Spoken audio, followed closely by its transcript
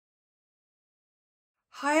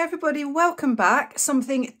Hi everybody, welcome back.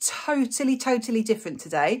 Something totally different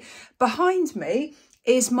today. Behind me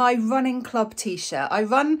is my running club t-shirt. I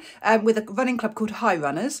run with a running club called High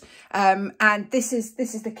Runners, and this is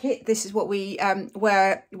the kit. This is what we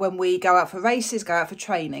wear when we go out for races, go out for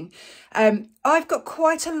training. I've got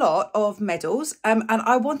quite a lot of medals, and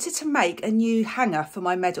I wanted to make a new hanger for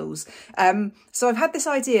my medals. So I've had this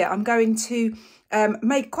idea. I'm going to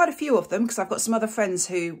make quite a few of them because I've got some other friends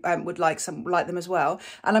who would like them as well,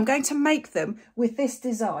 and I'm going to make them with this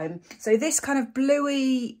design. So this kind of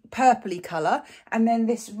bluey purpley colour, and then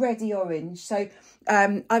this reddy orange. So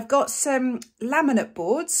I've got some laminate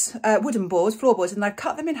boards, wooden boards, floorboards, and I've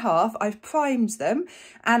cut them in half. I've primed them,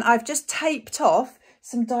 and I've just taped off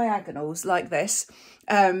some diagonals like this.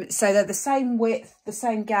 So they're the same width, the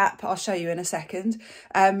same gap. I'll show you in a second.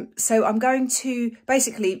 So I'm going to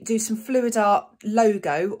basically do some fluid art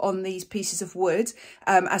logo on these pieces of wood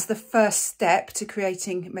as the first step to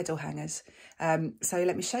creating medal hangers. So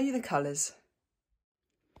let me show you the colours.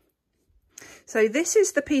 So this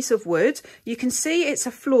is the piece of wood. You can see it's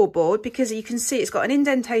a floorboard because you can see it's got an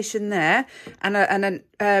indentation there and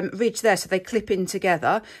a ridge there, so they clip in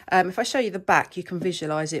together. If I show you the back, you can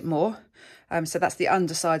visualise it more. So that's the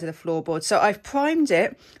underside of the floorboard. So I've primed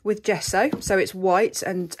it with gesso, so it's white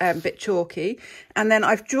and a bit chalky. And then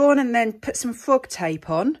I've drawn and then put some frog tape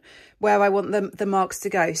on where I want the marks to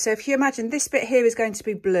go. So if you imagine this bit here is going to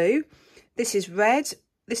be blue, this is red,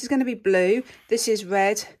 this is going to be blue, this is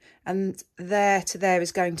red, and there to there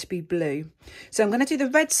is going to be blue. So I'm going to do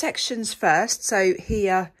the red sections first, so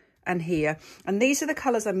here and here. And these are the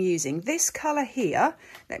colours I'm using. This colour here,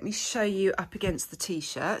 let me show you up against the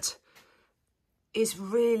t-shirt, is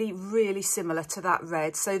really similar to that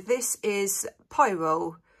red. So this is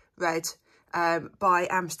Pyrrole red by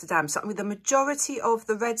Amsterdam. So with the majority of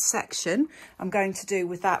the red section I'm going to do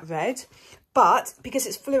with that red, but because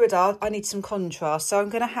it's fluid art I need some contrast, so I'm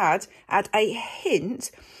going to add a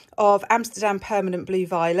hint of Amsterdam permanent blue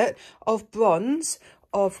violet, of bronze,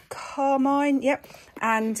 of carmine, yep,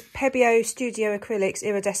 and Pebeo Studio Acrylics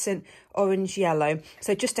iridescent orange yellow.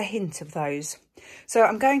 So just a hint of those. So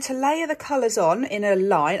I'm going to layer the colours on in a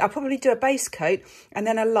line. I'll probably do a base coat and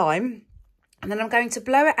then a line, and then I'm going to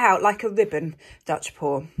blow it out like a ribbon Dutch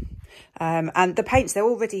pour. And the paints, they're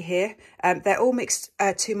already here. They're all mixed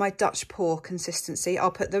to my Dutch pour consistency.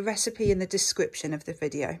 I'll put the recipe in the description of the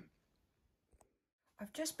video.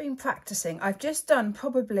 I've just been practicing. I've just done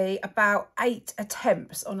probably about 8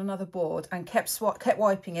 attempts on another board and kept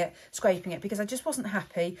wiping it, scraping it, because I just wasn't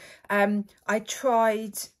happy. I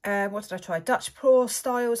tried, what did I try? Dutch pour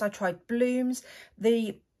styles. I tried blooms.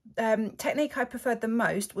 The technique I preferred the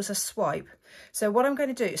most was a swipe. So what I'm going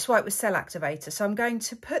to do is swipe with cell activator. So I'm going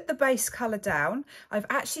to put the base colour down. I've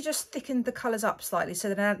actually just thickened the colours up slightly,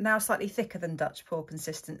 so they're now slightly thicker than Dutch pour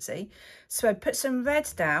consistency. So I put some red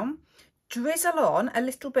down, drizzle on a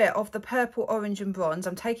little bit of the purple, orange and bronze.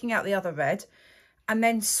 I'm taking out the other red, and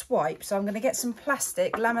then swipe. So I'm going to get some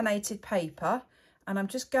plastic laminated paper, and I'm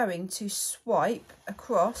just going to swipe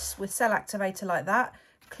across with cell activator like that,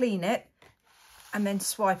 clean it, and then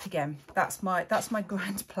swipe again. That's my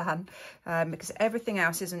grand plan, because everything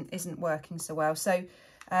else isn't working so well. So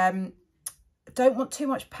don't want too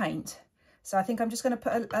much paint. So I think I'm just going to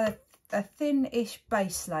put a thin-ish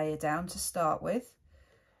base layer down to start with.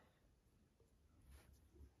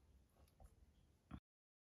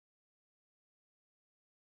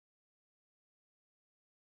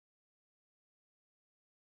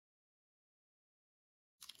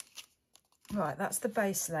 Right, that's the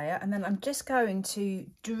base layer, and then I'm just going to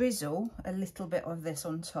drizzle a little bit of this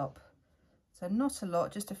on top. So not a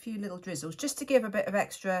lot, just a few little drizzles, just to give a bit of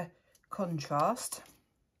extra contrast.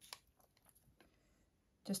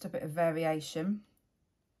 Just a bit of variation.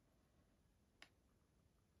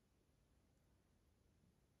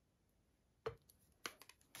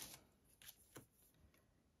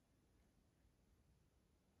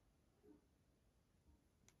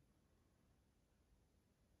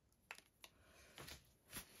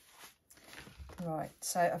 Right,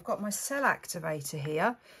 so I've got my cell activator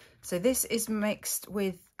here. So this is mixed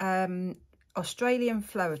with Australian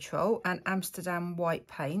floetrol and Amsterdam white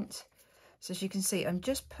paint. So as you can see, I'm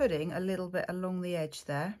just putting a little bit along the edge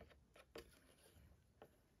there.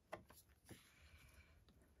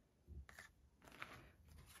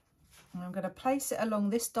 And I'm going to place it along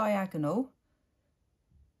this diagonal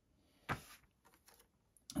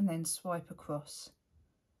and then swipe across.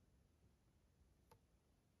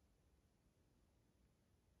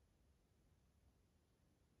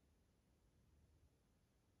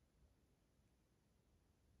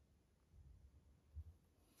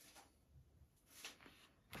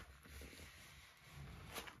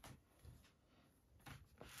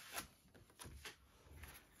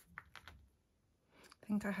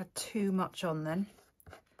 think I had too much on then.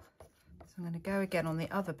 So I'm going to go again on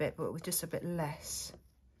the other bit, but with just a bit less.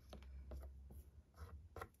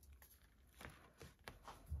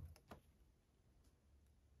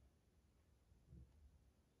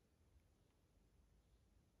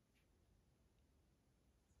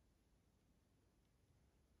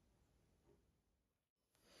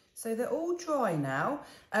 So they're all dry now.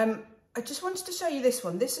 I just wanted to show you this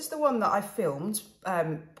one. This is the one that I filmed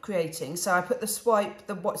creating. So I put the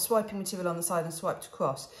swiping material on the side and swiped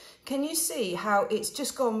across. Can you see how it's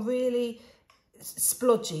just gone really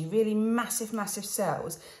splodgy, really massive, massive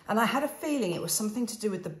cells? And I had a feeling it was something to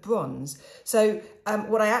do with the bronze. So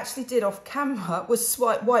what I actually did off camera was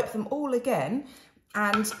wipe them all again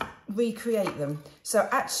and recreate them. So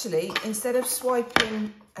actually, instead of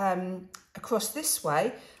swiping across this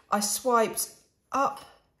way, I swiped up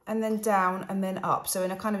and then down and then up, so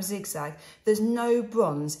in a kind of zigzag. There's no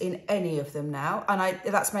bronze in any of them now, and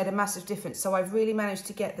that's made a massive difference. So I've really managed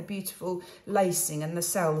to get the beautiful lacing and the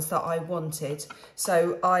cells that I wanted.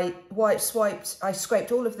 So I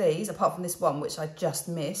scraped all of these apart from this one, which I just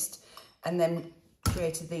missed, and then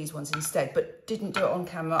created these ones instead, but didn't do it on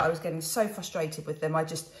camera. I was getting so frustrated with them. I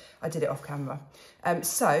did it off camera.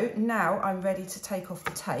 So now I'm ready to take off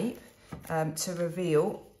the tape to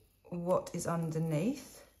reveal what is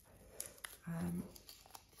underneath.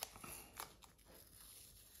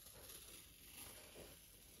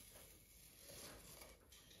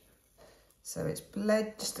 So it's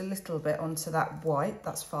bled just a little bit onto that white.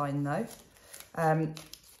 That's fine though.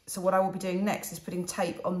 So what I will be doing next is putting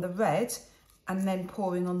tape on the red and then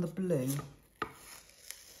pouring on the blue.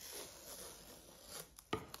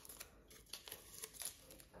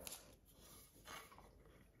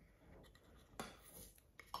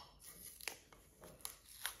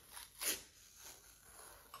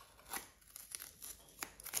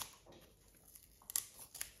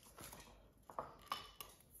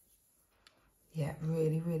 Yeah,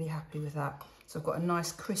 really, really happy with that. So I've got a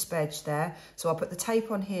nice crisp edge there. So I'll put the tape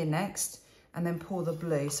on here next and then pour the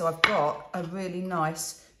blue. So I've got a really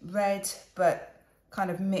nice red, but kind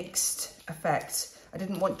of mixed effect. I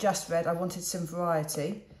didn't want just red, I wanted some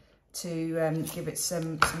variety to give it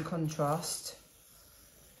some contrast.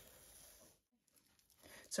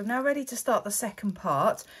 So I'm now ready to start the second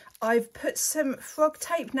part. I've put some frog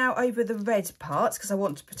tape now over the red parts because I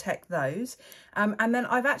want to protect those. And then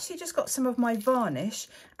I've actually just got some of my varnish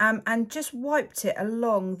and just wiped it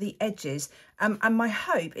along the edges. And my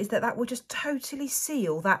hope is that that will just totally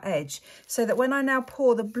seal that edge so that when I now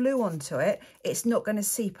pour the blue onto it, it's not going to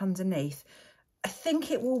seep underneath. I think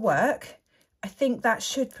it will work. I think that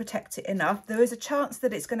should protect it enough. There is a chance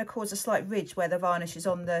that it's going to cause a slight ridge where the varnish is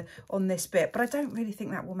on this bit, but I don't really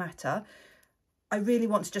think that will matter. I really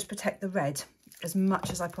want to just protect the red as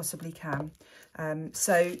much as I possibly can.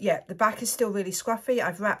 So yeah, the back is still really scruffy.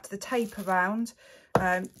 I've wrapped the tape around.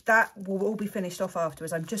 That will all be finished off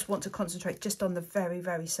afterwards. I just want to concentrate just on the very,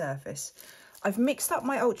 very surface. I've mixed up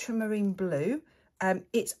my ultramarine blue.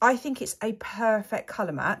 I think it's a perfect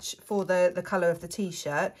colour match for the colour of the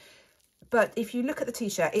t-shirt. But if you look at the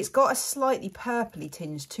t-shirt, it's got a slightly purpley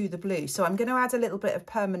tinge to the blue. So I'm going to add a little bit of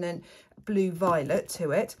permanent blue violet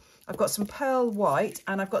to it. I've got some pearl white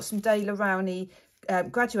and I've got some Daler Rowney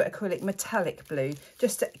graduate acrylic metallic blue,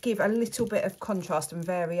 just to give a little bit of contrast and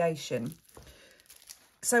variation.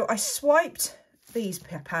 So I swiped these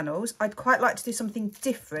panels. I'd quite like to do something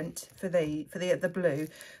different for the blue.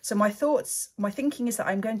 So my thinking is that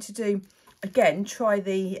I'm going to do, again, try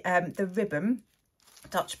the ribbon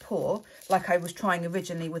Dutch pour like I was trying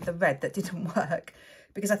originally with the red that didn't work,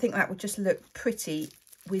 because I think that would just look pretty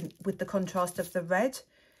with the contrast of the red,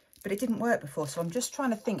 but it didn't work before. So I'm just trying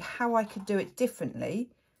to think how I could do it differently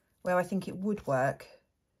where I think it would work.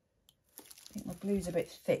 I think my blue's a bit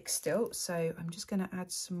thick still, so I'm just going to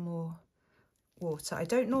add some more water. I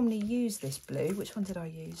don't normally use this blue. Which one did I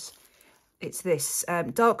use? It's this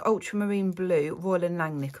dark ultramarine blue, Royal and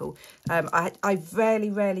Langnickel. I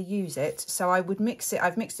rarely use it, so I would mix it.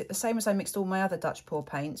 I've mixed it the same as I mixed all my other Dutch pour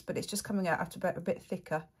paints, but it's just coming out after a bit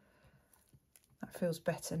thicker. That feels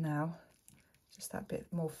better now, just that bit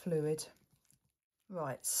more fluid.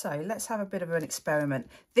 Right, so let's have a bit of an experiment.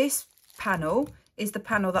 This panel is the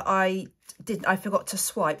panel that I forgot to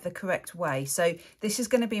swipe the correct way. So this is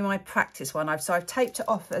going to be my practice one. I've taped it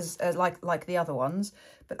off as like the other ones,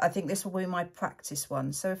 but I think this will be my practice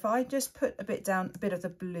one. So if I just put a bit of the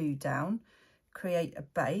blue down, create a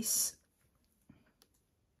base.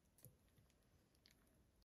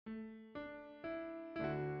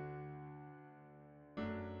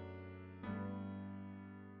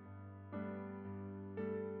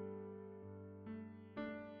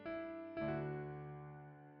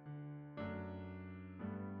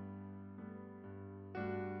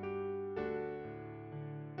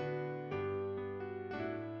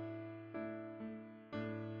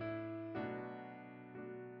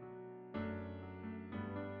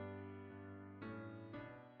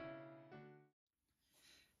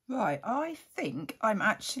 Right, I think I'm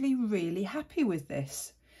actually really happy with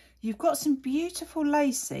this. You've got some beautiful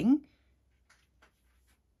lacing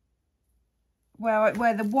where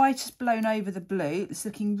the white is blown over the blue. It's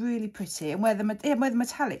looking really pretty. And where the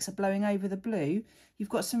metallics are blowing over the blue, you've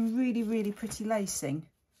got some really, really pretty lacing.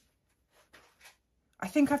 I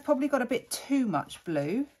think I've probably got a bit too much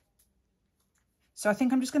blue. So I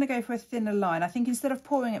think I'm just going to go for a thinner line. I think instead of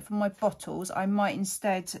pouring it from my bottles, I might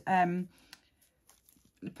instead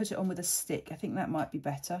put it on with a stick. I think that might be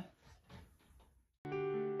better.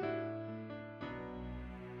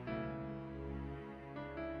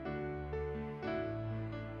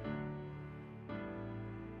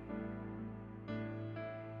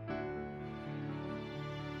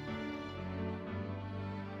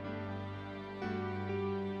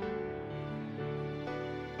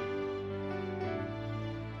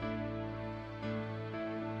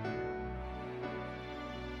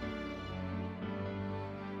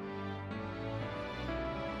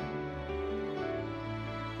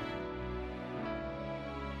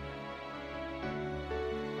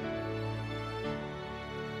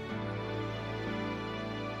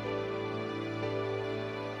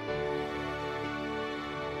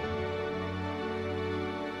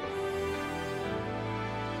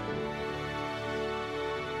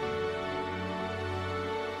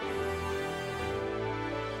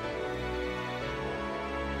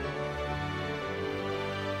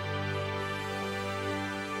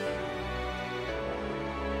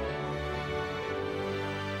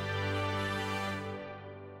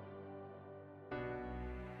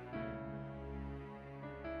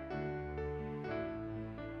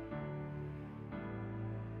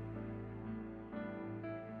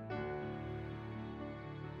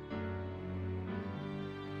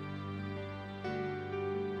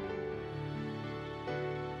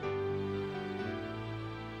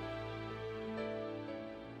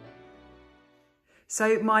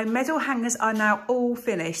 So my medal hangers are now all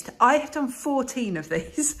finished. I have done 14 of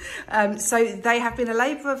these. So they have been a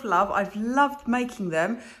labour of love. I've loved making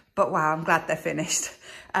them, but wow, I'm glad they're finished.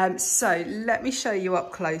 So let me show you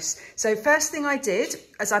up close. So first thing I did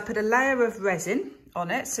is I put a layer of resin on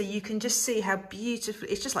it, so you can just see how beautiful,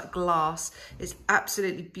 it's just like glass. It's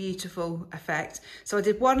absolutely beautiful effect. So I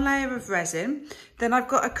did one layer of resin, then I've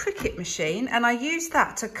got a Cricut machine and I used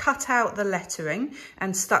that to cut out the lettering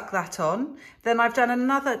and stuck that on. Then I've done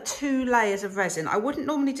another 2 layers of resin. I wouldn't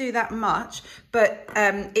normally do that much, but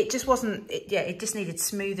it just wasn't, it just needed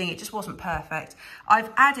smoothing. It just wasn't perfect.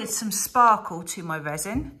 I've added some sparkle to my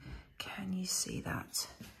resin. Can you see that?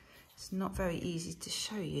 It's not very easy to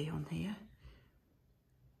show you on here.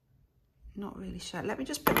 Not really sure. Let me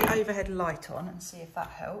just put the overhead light on and see if that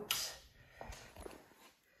helps.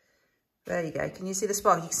 There you go. Can you see the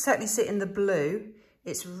sparkle? You can certainly see it in the blue.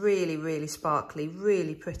 It's really, really sparkly,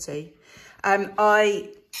 really pretty.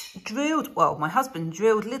 I drilled, well, my husband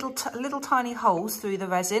drilled little tiny holes through the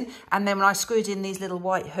resin, and then when I screwed in these little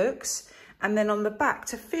white hooks, and then on the back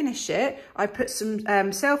to finish it, I put some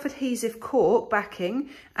self-adhesive cork backing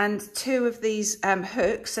and 2 of these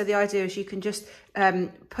hooks. So the idea is you can just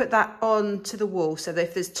put that on to the wall. So that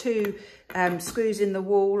if there's 2 screws in the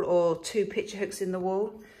wall or 2 picture hooks in the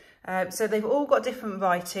wall. So they've all got different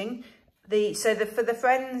writing. For the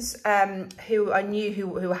friends who I knew who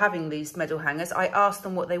were having these medal hangers, I asked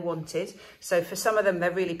them what they wanted. So for some of them,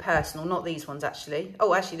 they're really personal, not these ones actually.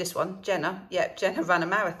 Oh, actually this one, Jenna. Yeah, Jenna ran a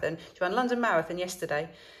marathon. She ran London Marathon yesterday.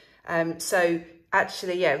 So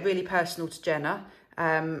actually, yeah, really personal to Jenna.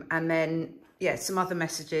 And then, yeah, some other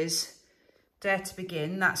messages. Dare to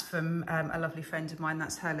begin, that's from a lovely friend of mine.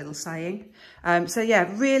 That's her little saying. So yeah,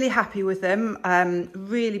 really happy with them.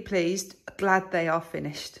 Really pleased, glad they are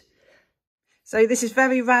finished. So this is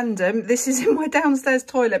very random. This is in my downstairs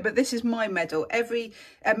toilet, but this is my medal. Every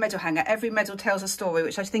medal hanger, every medal tells a story,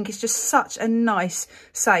 which I think is just such a nice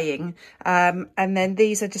saying. And then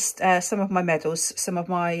these are just some of my medals, some of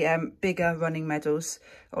my bigger running medals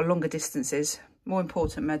or longer distances, more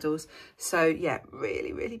important medals. So yeah,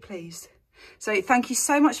 really, really pleased. So thank you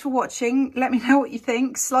so much for watching. Let me know what you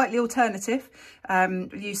think. Slightly alternative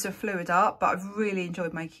use of fluid art, but I've really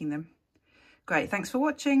enjoyed making them. Great, thanks for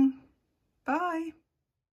watching. Bye.